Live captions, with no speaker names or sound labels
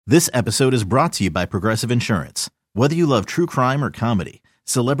This episode is brought to you by Progressive Insurance. Whether you love true crime or comedy,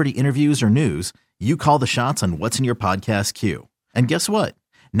 celebrity interviews or news, you call the shots on what's in your podcast queue. And guess what?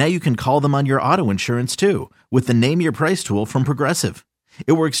 Now you can call them on your auto insurance too with the Name Your Price tool from Progressive.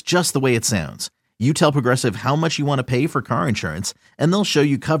 It works just the way it sounds. You tell Progressive how much you want to pay for car insurance, and they'll show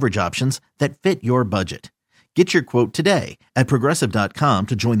you coverage options that fit your budget. Get your quote today at Progressive.com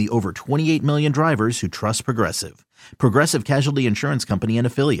to join the over 28 million drivers who trust Progressive. Progressive Casualty Insurance Company and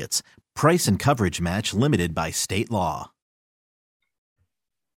Affiliates. Price and coverage match limited by state law.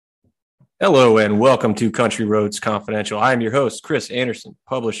 Hello and welcome to Country Roads Confidential. I am your host, Chris Anderson,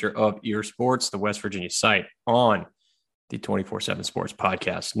 publisher of Ear Sports, the West Virginia site on the 24/7 Sports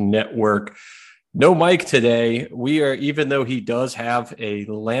Podcast Network. No Mike today. Even though he does have a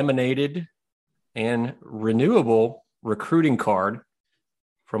laminated and renewable recruiting card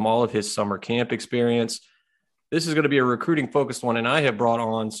from all of his summer camp experience, this is going to be a recruiting focused one. And I have brought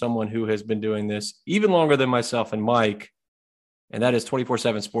on someone who has been doing this even longer than myself and Mike, and that is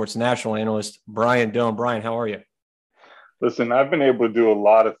 24/7 Sports national analyst Brian Doan. Brian, how are you? Listen, I've been able to do a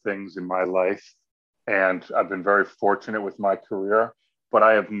lot of things in my life, and I've been very fortunate with my career, but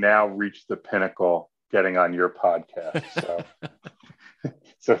I have now reached the pinnacle getting on your podcast.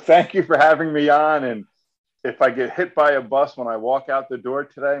 So thank you for having me on. And if I get hit by a bus when I walk out the door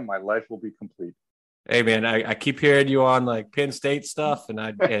today, my life will be complete. Hey man, I keep hearing you on like Penn State stuff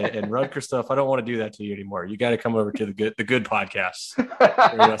and Rutgers stuff. I don't want to do that to you anymore. You got to come over to the good podcasts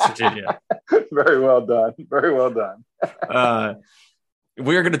in West Virginia. Very well done. Very well done.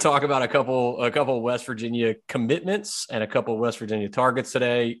 We're going to talk about a couple of West Virginia commitments and a couple of West Virginia targets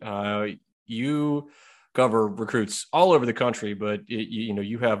today. You cover recruits all over the country, but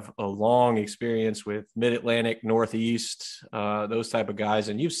you have a long experience with Mid-Atlantic, Northeast, those type of guys,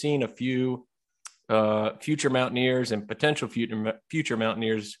 and you've seen a few future Mountaineers and potential future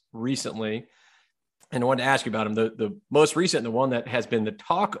Mountaineers recently. And I wanted to ask you about them. The most recent, the one that has been the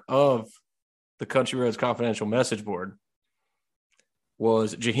talk of the Country Roads Confidential message board,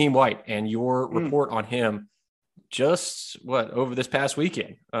 was Jahiem White, and your report on him just over this past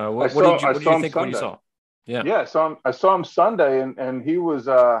weekend. What did you think when you saw? So I saw him Sunday, and he was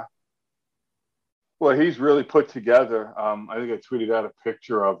he's really put together. I think I tweeted out a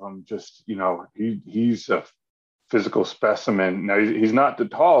picture of him. Just, he's a physical specimen. Now, he's not the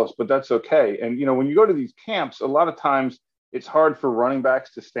tallest, but that's okay. And, when you go to these camps, a lot of times it's hard for running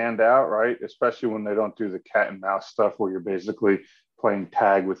backs to stand out, right? Especially when they don't do the cat and mouse stuff where you're basically playing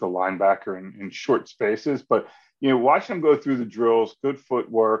tag with a linebacker in short spaces. But, watching him go through the drills, good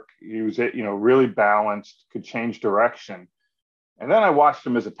footwork. He was, really balanced, could change direction. And then I watched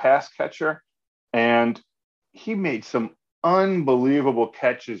him as a pass catcher. And he made some unbelievable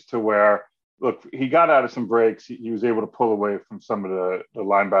catches to where, look, he got out of some breaks. He was able to pull away from some of the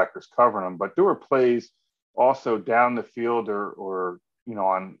linebackers covering him. But there were plays also down the field or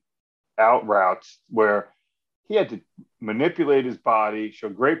on out routes where he had to manipulate his body, show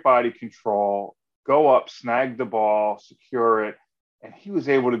great body control, go up, snag the ball, secure it. And he was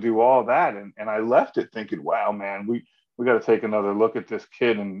able to do all that. And I left it thinking, wow, man, we got to take another look at this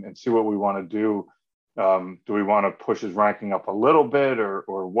kid and see what we want to do. Do we want to push his ranking up a little bit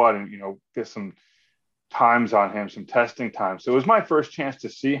or what? And, get some times on him, some testing time. So it was my first chance to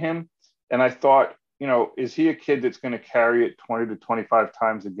see him. And I thought, is he a kid that's going to carry it 20 to 25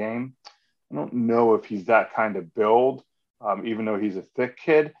 times a game? I don't know if he's that kind of build, even though he's a thick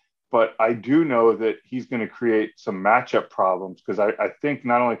kid. But I do know that he's going to create some matchup problems because I think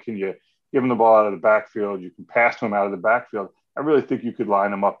not only can you give him the ball out of the backfield, you can pass to him out of the backfield. I really think you could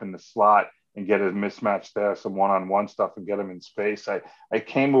line him up in the slot and get a mismatch there, some one-on-one stuff, and get him in space. I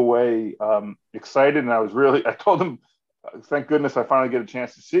came away excited, and I told him, thank goodness I finally get a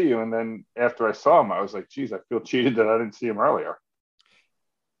chance to see you. And then after I saw him, I was like, geez, I feel cheated that I didn't see him earlier.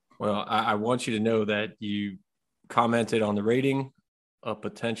 Well, I want you to know that you commented on the rating, a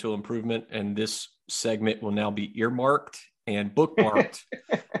potential improvement, and this segment will now be earmarked and bookmarked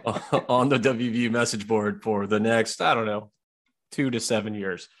on the WVU message board for the next, 2 to 7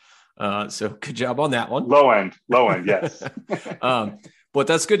 years. So good job on that one. Low end, yes. But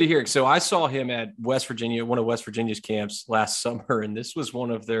that's good to hear. So I saw him at West Virginia, one of West Virginia's camps last summer, and this was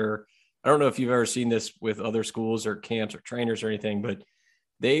one of their, I don't know if you've ever seen this with other schools or camps or trainers or anything, but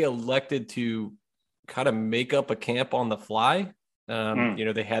they elected to kind of make up a camp on the fly.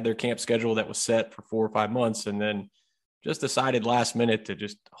 They had their camp schedule that was set for 4 or 5 months, and then just decided last minute to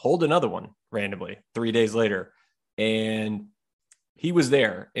just hold another one randomly 3 days later. And he was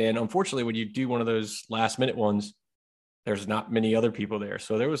there. And unfortunately, when you do one of those last minute ones, there's not many other people there.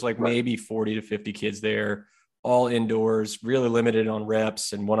 So there was maybe 40 to 50 kids there, all indoors, really limited on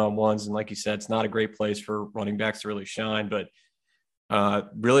reps and one-on-ones. And like you said, it's not a great place for running backs to really shine. But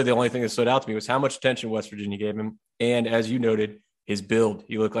really the only thing that stood out to me was how much attention West Virginia gave him. And as you noted, his build.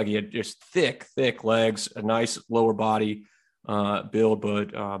 He looked like he had just thick legs, a nice lower body build.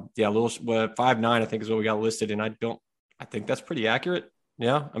 But a little 5'9", I think is what we got listed. And I think that's pretty accurate.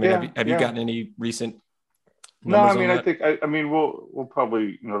 Yeah. I mean, have you gotten any recent numbers? No, I mean, we'll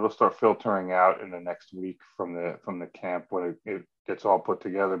probably, they'll start filtering out in the next week from the camp when it gets all put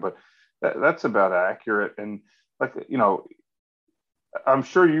together. But that's about accurate. And I'm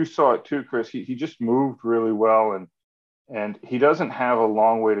sure you saw it too, Chris. He just moved really well, and he doesn't have a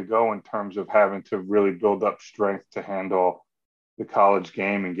long way to go in terms of having to really build up strength to handle the college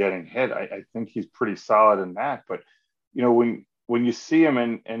game and getting hit. I think he's pretty solid in that. But when you see him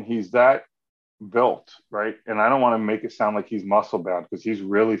and he's that built, right? And I don't want to make it sound like he's muscle bound, because he's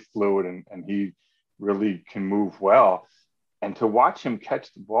really fluid and he really can move well. And to watch him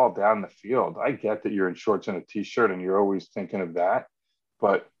catch the ball down the field, I get that you're in shorts and a t-shirt and you're always thinking of that.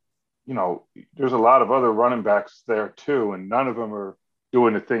 But, there's a lot of other running backs there too, and none of them are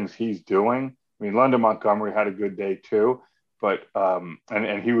doing the things he's doing. I mean, London Montgomery had a good day too, but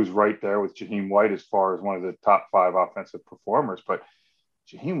and he was right there with Jaheim White as far as one of the top 5 offensive performers. But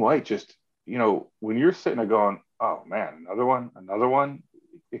Jaheim White just, when you're sitting there going, oh man, another one,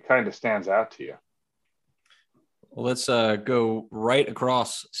 it kind of stands out to you. Well, let's go right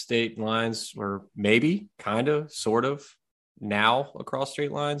across state lines, or maybe kind of, sort of, now across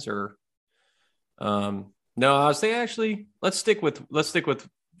state lines, or no, I was thinking actually let's stick with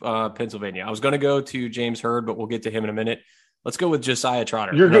Pennsylvania. I was going to go to James Hurd, but we'll get to him in a minute. Let's go with Josiah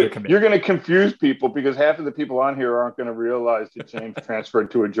Trotter. You're going to confuse people, because half of the people on here aren't going to realize that James transferred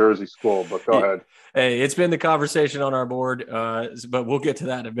to a Jersey school. But go ahead. Hey, it's been the conversation on our board, but we'll get to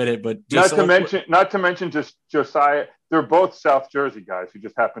that in a minute. But not to mention just Josiah. They're both South Jersey guys who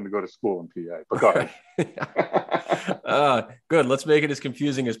just happen to go to school in PA. But go ahead. Good. Let's make it as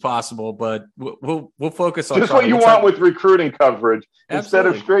confusing as possible. But we'll focus on just what you want with recruiting coverage. Absolutely. Instead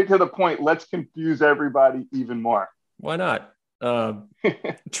of straight to the point, let's confuse everybody even more. Why not?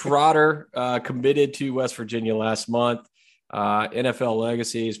 Trotter committed to West Virginia last month. NFL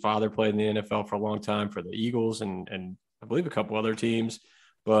legacy. His father played in the NFL for a long time for the Eagles and I believe a couple other teams.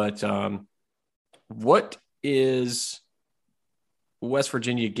 But what is West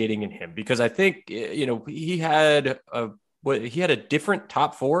Virginia getting in him? Because I think he had a different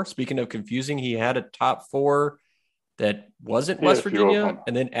top 4. Speaking of confusing, he had a top 4 that wasn't West Virginia,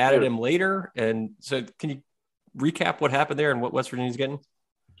 and then added him later. And so, can you recap what happened there and what West Virginia's getting?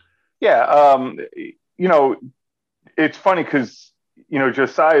 Yeah. It's funny because,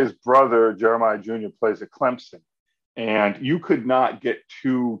 Josiah's brother, Jeremiah Jr., plays at Clemson, and you could not get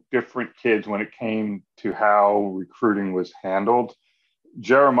 2 different kids when it came to how recruiting was handled.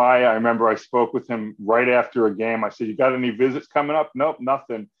 Jeremiah, I remember I spoke with him right after a game. I said, you got any visits coming up? Nope,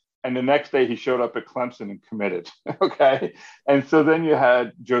 nothing. And the next day he showed up at Clemson and committed. Okay. And so then you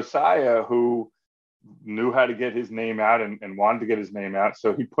had Josiah, who knew how to get his name out and wanted to get his name out.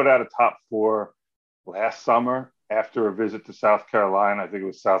 So he put out a top 4 last summer after a visit to South Carolina. I think it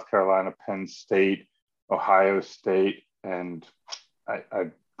was South Carolina, Penn State, Ohio State, and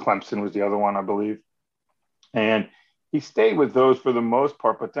Clemson was the other one, I believe. And he stayed with those for the most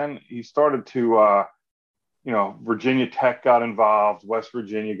part, but then he started to, Virginia Tech got involved, West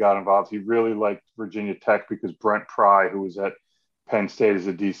Virginia got involved. He really liked Virginia Tech because Brent Pry, who was at Penn State as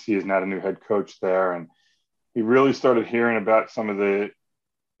a DC, is now the new head coach there. And he really started hearing about some of the,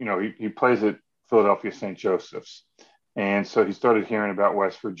 he plays at Philadelphia St. Joseph's. And so he started hearing about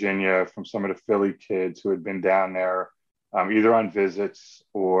West Virginia from some of the Philly kids who had been down there, either on visits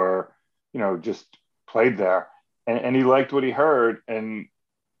or, just played there. And he liked what he heard. And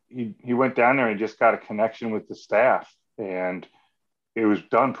he went down there and just got a connection with the staff. And it was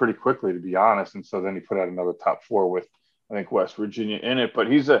done pretty quickly, to be honest. And so then he put out another top 4 with, I think, West Virginia in it.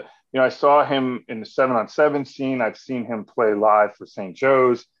 But he's I saw him in the 7-on-7 scene. I've seen him play live for St.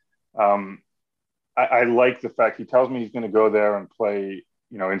 Joe's. I like the fact he tells me he's going to go there and play,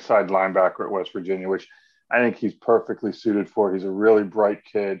 inside linebacker at West Virginia, which I think he's perfectly suited for. He's a really bright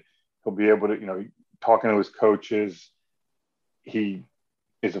kid. He'll be able to, talking to his coaches, he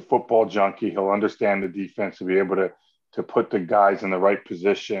is a football junkie. He'll understand the defense. He'll be able to put the guys in the right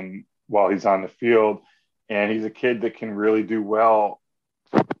position while he's on the field. And he's a kid that can really do well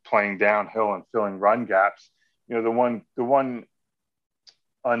playing downhill and filling run gaps. The one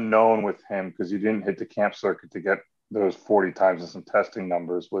unknown with him, because he didn't hit the camp circuit to get those 40 times and some testing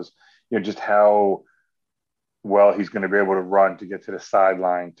numbers, was just how well he's going to be able to run to get to the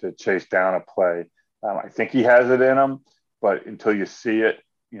sideline to chase down a play. I think he has it in him, but until you see it,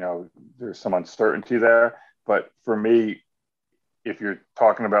 there's some uncertainty there. But for me, if you're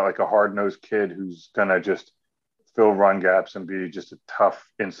talking about like a hard-nosed kid who's going to just fill run gaps and be just a tough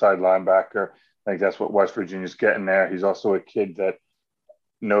inside linebacker, I think that's what West Virginia's getting there. He's also a kid that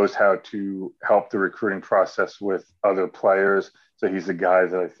knows how to help the recruiting process with other players. So he's a guy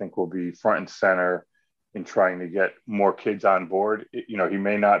that I think will be front and center in trying to get more kids on board. He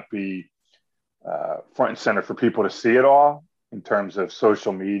may not be front and center for people to see it all in terms of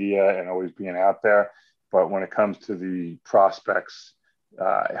social media and always being out there. But when it comes to the prospects,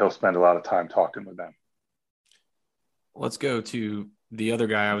 he'll spend a lot of time talking with them. Let's go to the other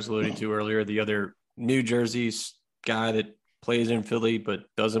guy I was alluding to earlier, the other New Jersey guy that plays in Philly but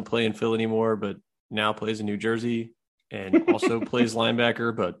doesn't play in Philly anymore, but now plays in New Jersey and also plays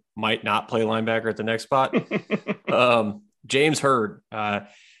linebacker but might not play linebacker at the next spot. James Hurd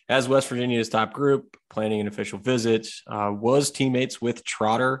has West Virginia's top group, planning an official visit, was teammates with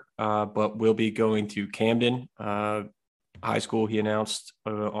Trotter, but will be going to Camden High School, he announced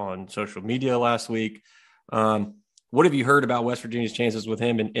on social media last week. What have you heard about West Virginia's chances with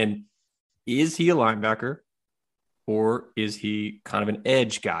him? And is he a linebacker or is he kind of an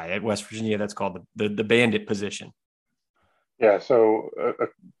edge guy at West Virginia? That's called the bandit position. Yeah, so a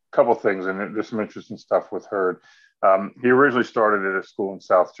couple things, and there's some interesting stuff with Hurd. He originally started at a school in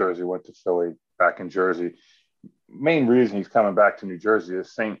South Jersey, went to Philly, back in Jersey. Main reason he's coming back to New Jersey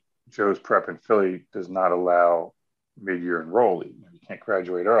is St. Joe's Prep in Philly does not allow mid-year enrollee. You can't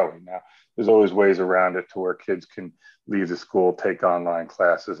graduate early. Now, there's always ways around it to where kids can leave the school, take online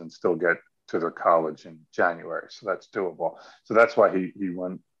classes, and still get to their college in January. So that's doable. So that's why he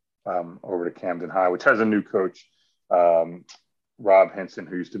went over to Camden High, which has a new coach, Rob Hinson,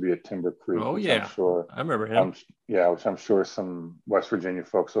 who used to be at Timber Creek. Oh, yeah. I remember him. Which I'm sure some West Virginia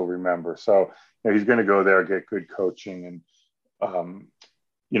folks will remember. So he's going to go there, get good coaching. And,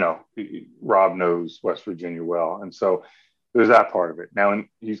 Rob knows West Virginia well. And so there's that part of it. Now,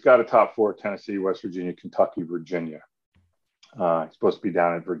 he's got a top 4: Tennessee, West Virginia, Kentucky, Virginia. He's supposed to be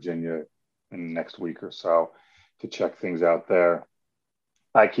down in Virginia in the next week or so to check things out there.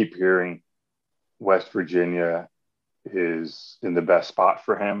 I keep hearing West Virginia is in the best spot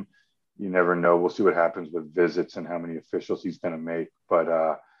for him. You never know. We'll see what happens with visits and how many officials he's going to make. But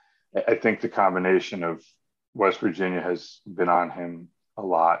I think the combination of West Virginia has been on him a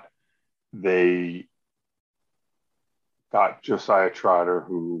lot. They got Josiah Trotter,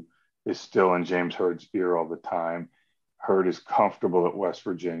 who is still in James Hurd's ear all the time. Hurd is comfortable at West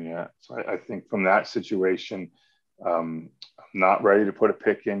Virginia. So I think from that situation, I'm not ready to put a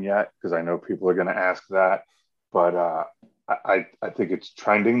pick in yet because I know people are going to ask that. But I think it's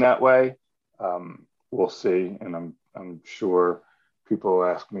trending that way. We'll see. And I'm sure people will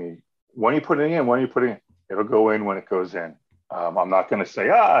ask me, when are you putting it in? When are you putting it in? It'll go in when it goes in. I'm not going to say,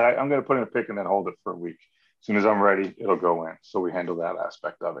 I'm going to put in a pick and then hold it for a week. As soon as I'm ready, it'll go in. So we handle that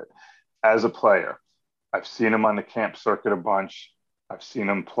aspect of it. As a player, I've seen him on the camp circuit a bunch. I've seen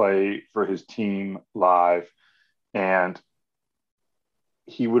him play for his team live. And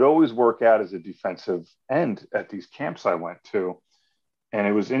he would always work out as a defensive end at these camps I went to. And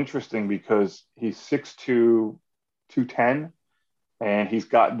it was interesting because he's 6'2", 210, and he's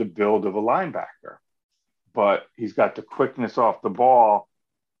got the build of a linebacker. But he's got the quickness off the ball,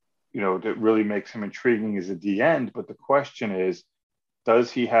 that really makes him intriguing as a D end. But the question is,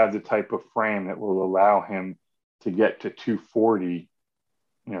 does he have the type of frame that will allow him to get to 240,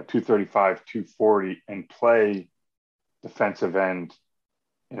 235, 240 and play defensive end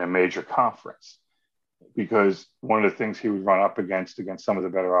in a major conference? Because one of the things he would run up against some of the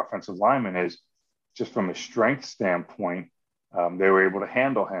better offensive linemen is just from a strength standpoint, they were able to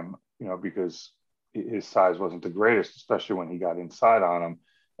handle him, because his size wasn't the greatest, especially when he got inside on him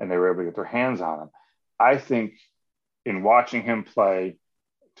and they were able to get their hands on him. I think in watching him play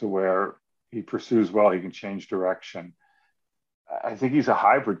to where he pursues well, he can change direction. I think he's a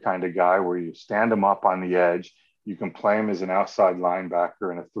hybrid kind of guy where you stand him up on the edge. You can play him as an outside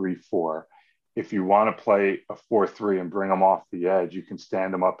linebacker in a 3-4. If you want to play a 4-3 and bring him off the edge, you can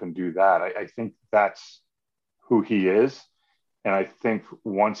stand him up and do that. I think that's who he is. And I think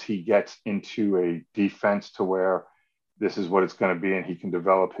once he gets into a defense to where this is what it's going to be and he can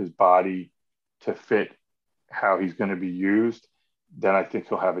develop his body to fit how he's going to be used, then I think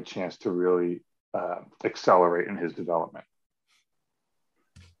he'll have a chance to really accelerate in his development.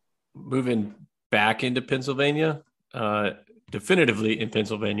 Moving back into Pennsylvania, definitively in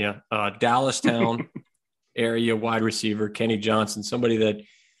Pennsylvania, Dallastown area wide receiver, Kenny Johnson, somebody that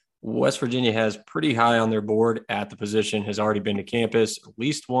West Virginia has pretty high on their board at the position, has already been to campus at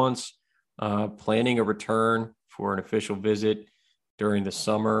least once, planning a return for an official visit during the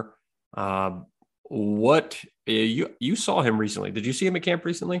summer. What you saw him recently? Did you see him at camp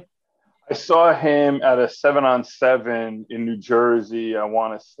recently? I saw him at a 7-on-7 in New Jersey. I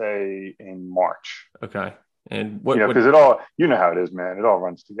want to say in March. Okay. And what? Because it all, you know how it is, man. It all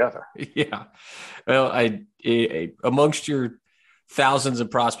runs together. Yeah. Well, amongst your thousands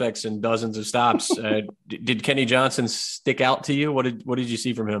of prospects and dozens of stops, did Kenny Johnson stick out to you? What did you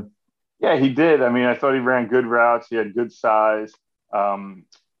see from him? Yeah, he did. I mean, I thought he ran good routes. He had good size.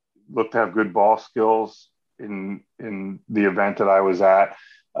 Looked to have good ball skills in the event that I was at.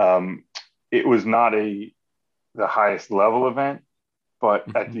 It was not the highest level event,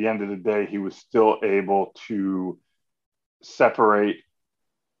 but at the end of the day, he was still able to separate,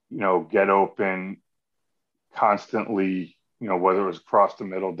 get open constantly, whether it was across the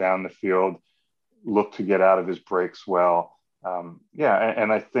middle, down the field, look to get out of his breaks well. And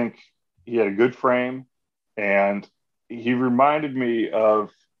I think he had a good frame, and he reminded me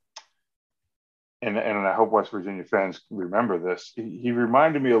of, and I hope West Virginia fans remember this, he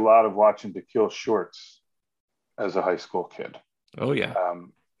reminded me a lot of watching Da'Keil Shorts as a high school kid. Oh, yeah.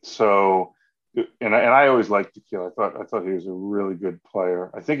 And I always liked Da'Keil. I thought he was a really good player.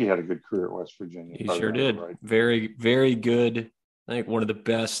 I think he had a good career at West Virginia. He sure did. Right. Very, very good. I think one of the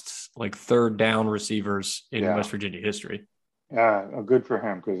best third down receivers in West Virginia history. Yeah, good for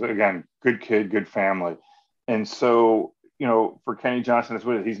him because, again, good kid, good family. And so, for Kenny Johnson, that's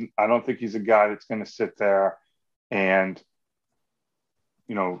what it is. I don't think he's a guy that's going to sit there and,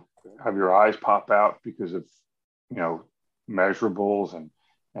 have your eyes pop out because of, measurables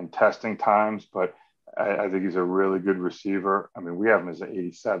and testing times. But I think he's a really good receiver. I mean, we have him as an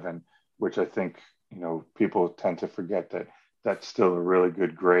 87, which I think, people tend to forget that that's still a really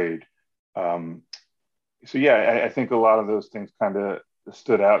good grade. I think a lot of those things kind of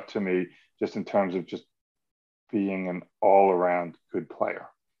stood out to me just in terms of just being an all-around good player.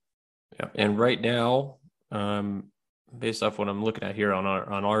 Yeah, and right now, based off what I'm looking at here on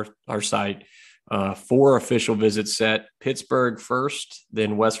our site, 4 official visits set: Pittsburgh first,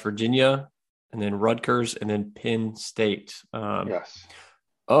 then West Virginia, and then Rutgers, and then Penn State. Yes.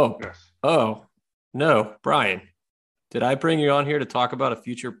 Oh, no, Brian. Did I bring you on here to talk about a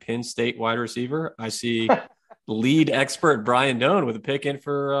future Penn State wide receiver? I see lead expert Brian Doan with a pick in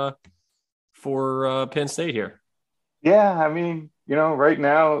for Penn State here. Yeah, I mean, right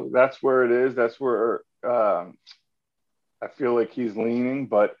now that's where it is. That's where I feel like he's leaning,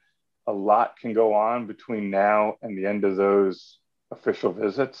 but a lot can go on between now and the end of those official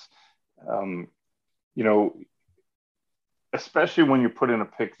visits. Especially when you put in a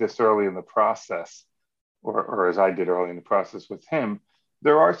pick this early in the process, or as I did early in the process with him,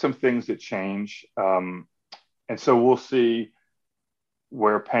 there are some things that change. And so we'll see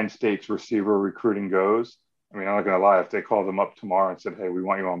where Penn State's receiver recruiting goes. I mean, I'm not going to lie. If they called him up tomorrow and said, hey, we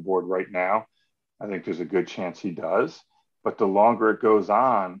want you on board right now, I think there's a good chance he does. But the longer it goes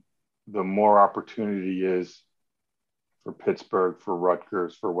on, the more opportunity is for Pittsburgh, for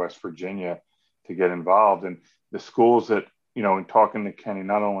Rutgers, for West Virginia to get involved. And the schools that, in talking to Kenny,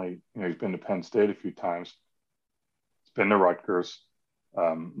 not only, he's been to Penn State a few times, he's been to Rutgers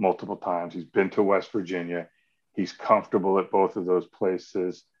multiple times. He's been to West Virginia. He's comfortable at both of those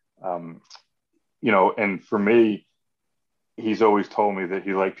places. And for me, he's always told me that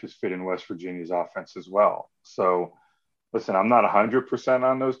he liked his fit in West Virginia's offense as well. So, listen, I'm not 100%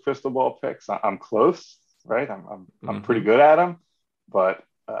 on those crystal ball picks. I'm close, right? I'm pretty good at them, but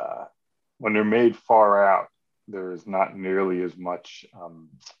when they're made far out, there is not nearly as much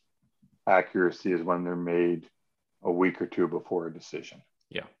accuracy as when they're made a week or two before a decision.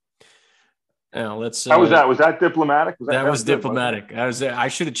 Yeah. Now let's. How was that? Was that diplomatic? That was diplomatic. I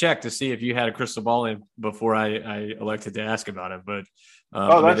should have checked to see if you had a crystal ball in before I elected to ask about it. But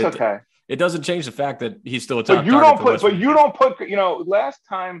that's okay. It doesn't change the fact that he's still a top. But you don't put. Last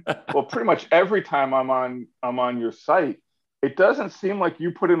time, well, pretty much every time I'm on your site, it doesn't seem like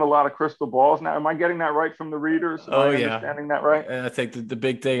you put in a lot of crystal balls. Now, am I getting that right from the readers? Am I understanding that right? I think the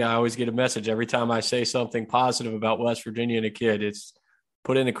big thing, I always get a message every time I say something positive about West Virginia and a kid. It's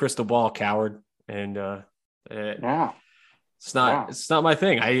put in a crystal ball, coward. And it's not my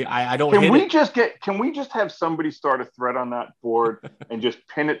thing. I don't. Can we just have somebody start a thread on that board and just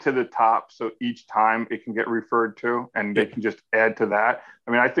pin it to the top so each time it can get referred to and they can just add to that?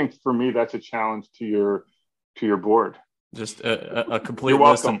 I mean, I think for me that's a challenge to your board. Just a complete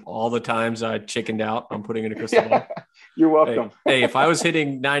list of all the times I chickened out on putting in a crystal ball. You're welcome. Hey, if I was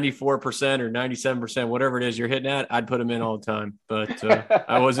hitting 94% or 97%, whatever it is you're hitting at, I'd put them in all the time. But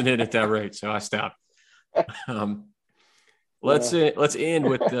I wasn't hitting at that rate, so I stopped. Let's end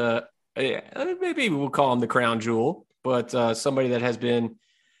with maybe we'll call him the crown jewel, but somebody that has been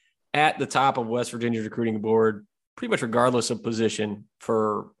at the top of West Virginia's recruiting board, pretty much regardless of position,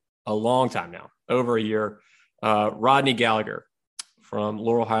 for a long time now, over a year. Rodney Gallagher from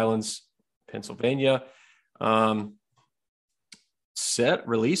Laurel Highlands, Pennsylvania.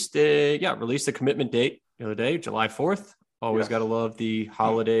 Released a commitment date the other day, July 4th. Always got to love the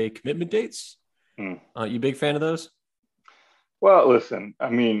holiday commitment dates. You a big fan of those? Well, listen, I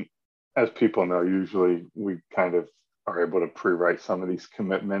mean, as people know, usually we kind of are able to pre-write some of these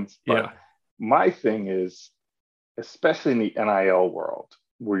commitments. But my thing is, especially in the NIL world,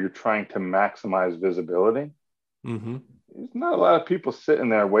 where you're trying to maximize visibility, there's not a lot of people sitting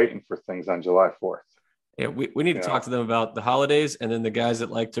there waiting for things on July 4th. Yeah, we need to talk to them about the holidays, and then the guys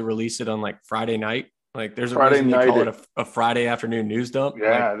that like to release it on like Friday night. Like there's a reason they call it a Friday afternoon news dump.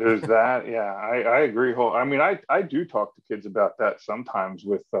 Yeah, there's that. Yeah, I agree. I mean, I do talk to kids about that sometimes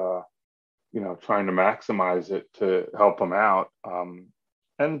with, trying to maximize it to help them out.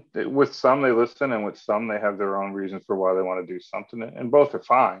 And with some they listen, and with some they have their own reasons for why they want to do something, and both are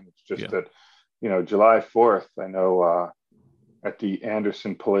fine. It's just that, July 4th, I know at the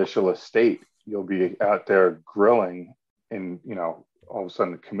Anderson Palatial Estate, you'll be out there grilling, and all of a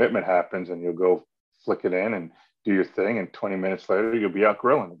sudden the commitment happens, and you'll go flick it in and do your thing, and 20 minutes later you'll be out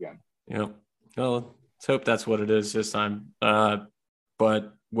grilling again. Yeah. Well, let's hope that's what it is this time.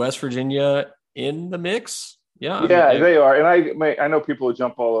 But West Virginia in the mix. Yeah, they are. And I know people will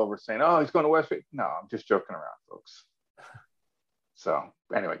jump all over saying, "Oh, he's going to West Virginia." No, I'm just joking around, folks. So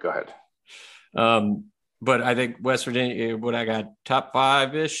anyway, go ahead. But I think West Virginia, what I got, top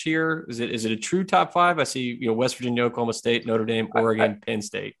 5-ish here. Is it a true top 5? I see, West Virginia, Oklahoma State, Notre Dame, Oregon, Penn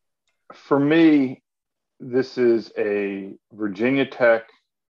State. For me, this is a Virginia Tech,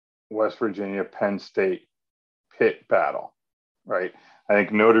 West Virginia, Penn State pit battle, right? I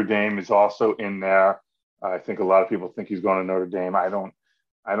think Notre Dame is also in there. I think a lot of people think he's going to Notre Dame. I don't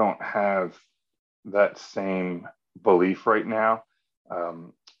have that same belief right now.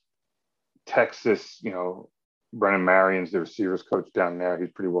 Texas, Brennan Marion's the receivers coach down there.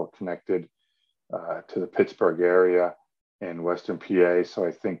 He's pretty well connected to the Pittsburgh area and Western PA. So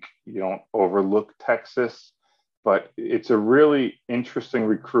I think you don't overlook Texas, but it's a really interesting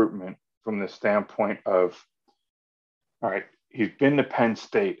recruitment from the standpoint of, all right, he's been to Penn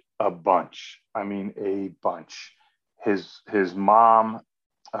State a bunch. I mean, a bunch. His mom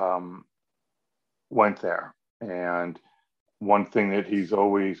went there, and one thing that he's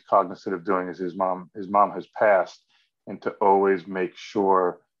always cognizant of doing is his mom has passed, and to always make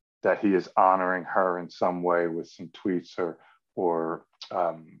sure that he is honoring her in some way with some tweets or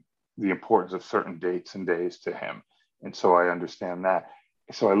the importance of certain dates and days to him. And so I understand that.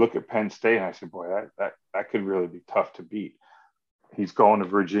 So I look at Penn State and I said, boy, that could really be tough to beat. He's going to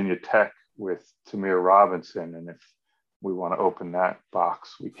Virginia Tech with Tamir Robinson, and if we want to open that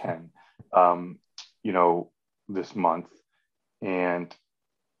box, we can, this month. And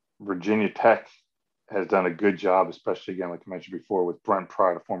Virginia Tech has done a good job, especially, again, like I mentioned before, with Brent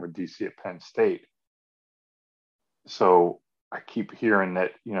Pry, a former DC at Penn State. So I keep hearing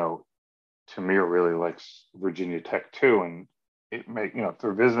that, Tamir really likes Virginia Tech too. And if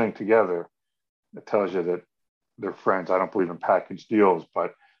they're visiting together, it tells you that they're friends. I don't believe in package deals,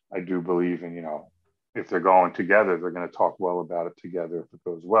 but I do believe in, if they're going together, they're going to talk well about it together if it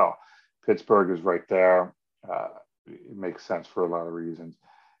goes well. Pittsburgh is right there. It makes sense for a lot of reasons.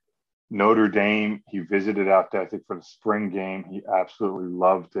 Notre Dame, he visited out there, I think, for the spring game. He absolutely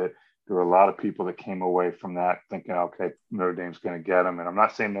loved it. There were a lot of people that came away from that thinking, okay, Notre Dame's going to get him. And I'm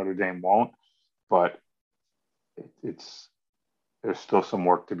not saying Notre Dame won't, but there's still some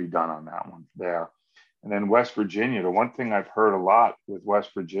work to be done on that one there. And then West Virginia, the one thing I've heard a lot with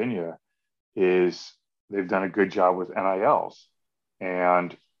West Virginia is they've done a good job with NILs.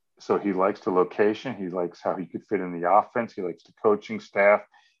 And so he likes the location. He likes how he could fit in the offense. He likes the coaching staff.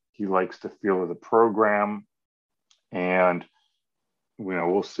 He likes the feel of the program. And,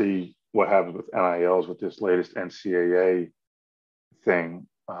 we'll see what happens with NILs with this latest NCAA thing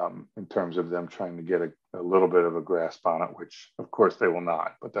in terms of them trying to get a little bit of a grasp on it, which, of course, they will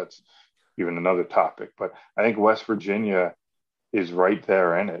not. But that's even another topic. But I think West Virginia is right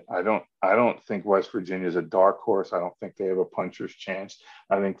there in it. I don't think West Virginia is a dark horse. I don't think they have a puncher's chance.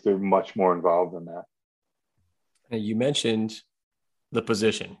 I think they're much more involved than that. And you mentioned the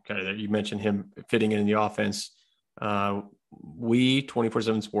position, you mentioned him fitting in the offense. We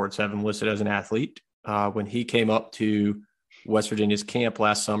 24/7 Sports have him listed as an athlete. When he came up to West Virginia's camp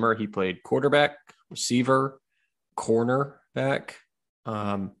last summer, he played quarterback, receiver, cornerback.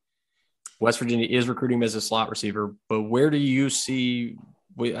 West Virginia is recruiting him as a slot receiver, but where do you see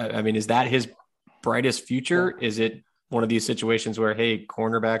I mean, is that his brightest future? Is it one of these situations where, hey,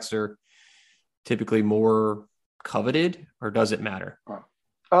 cornerbacks are typically more coveted, or does it matter?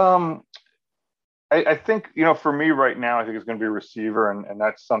 I think, for me right now, I think it's going to be a receiver, and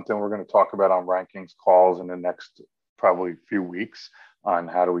that's something we're going to talk about on rankings calls in the next probably few weeks on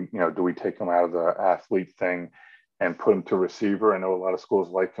how do we take him out of the athlete thing and put him to receiver. I know a lot of schools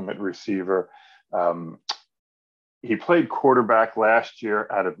like him at receiver. He played quarterback last year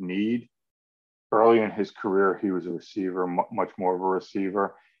out of need. Early in his career, he was a receiver, much more of a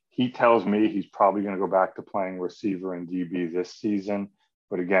receiver. He tells me he's probably going to go back to playing receiver and DB this season.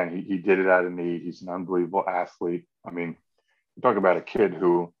 But again, he did it out of need. He's an unbelievable athlete. I mean, talk about a kid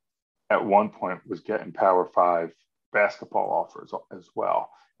who at one point was getting Power 5 basketball offers as well.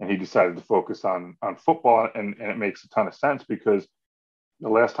 And he decided to focus on football. And it makes a ton of sense because the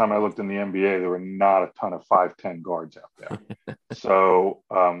last time I looked in the NBA, there were not a ton of 5'10" guards out there. So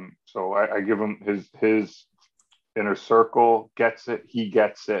I give him his inner circle gets it. He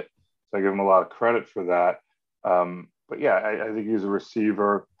gets it. So I give him a lot of credit for that. But yeah, I think he's a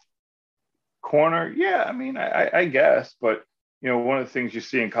receiver. Corner, yeah, I mean, I guess. But, one of the things you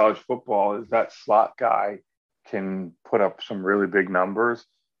see in college football is that slot guy can put up some really big numbers,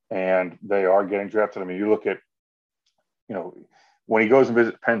 and they are getting drafted. I mean, you look at, when he goes and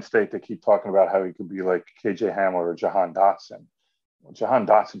visits Penn State, they keep talking about how he could be like KJ Hamler or Jahan Dotson. Well, Jahan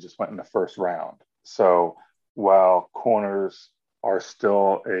Dotson just went in the first round. So while corners are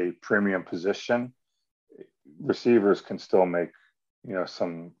still a premium position, receivers can still make,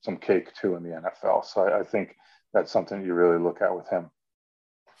 some cake too in the NFL. So I think that's something you really look at with him.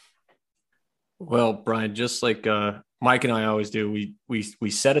 Well, Brian, just like Mike and I always do, we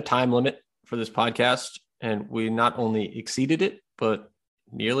set a time limit for this podcast, and we not only exceeded it, but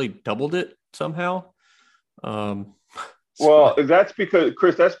nearly doubled it somehow. Well, that's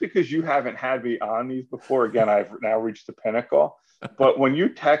because you haven't had me on these before. Again, I've now reached the pinnacle. But when you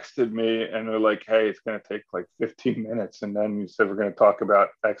texted me and they're like, hey, it's going to take like 15 minutes, and then you said we're going to talk about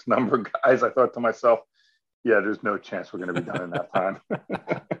X number of guys, I thought to myself, yeah, there's no chance we're going to be done in that time.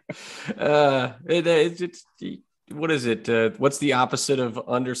 What is it? What's the opposite of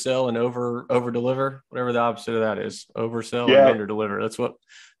undersell and over deliver? Whatever the opposite of that is, oversell and under deliver. That's what.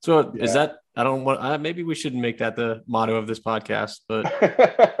 So is that? I don't want. Maybe we shouldn't make that the motto of this podcast. But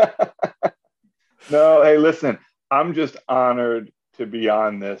no, hey, listen, I'm just honored to be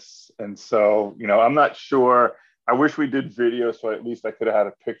on this, and so I'm not sure. I wish we did video, so at least I could have had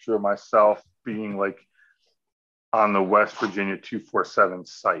a picture of myself being like on the West Virginia 247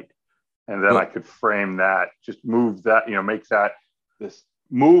 site. And then I could frame that, just move that,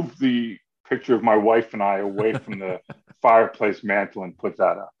 move the picture of my wife and I away from the fireplace mantle and put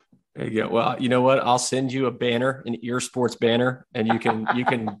that up. There you go. Well, you know what? I'll send you a banner, an Ear Sports banner, and you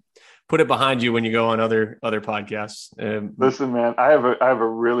can put it behind you when you go on other podcasts. Listen, man, I have a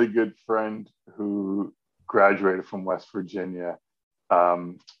really good friend who graduated from West Virginia,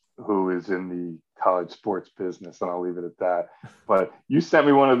 who is in the college sports business, and I'll leave it at that. But you sent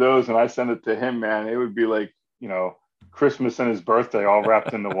me one of those and I sent it to him, man. It would be like, Christmas and his birthday all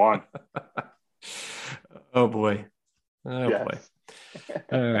wrapped into one. Oh boy. Boy.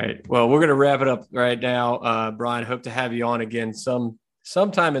 All right. Well, we're going to wrap it up right now. Brian, hope to have you on again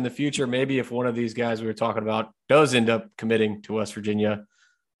sometime in the future. Maybe if one of these guys we were talking about does end up committing to West Virginia,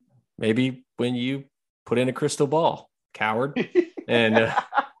 maybe when you put in a crystal ball, coward, and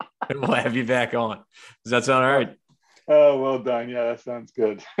we'll have you back on. Does that sound all right? Oh, well done. Yeah, that sounds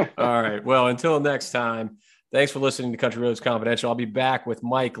good. All right. Well, until next time, thanks for listening to Country Roads Confidential. I'll be back with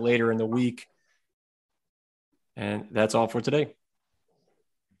Mike later in the week. And that's all for today.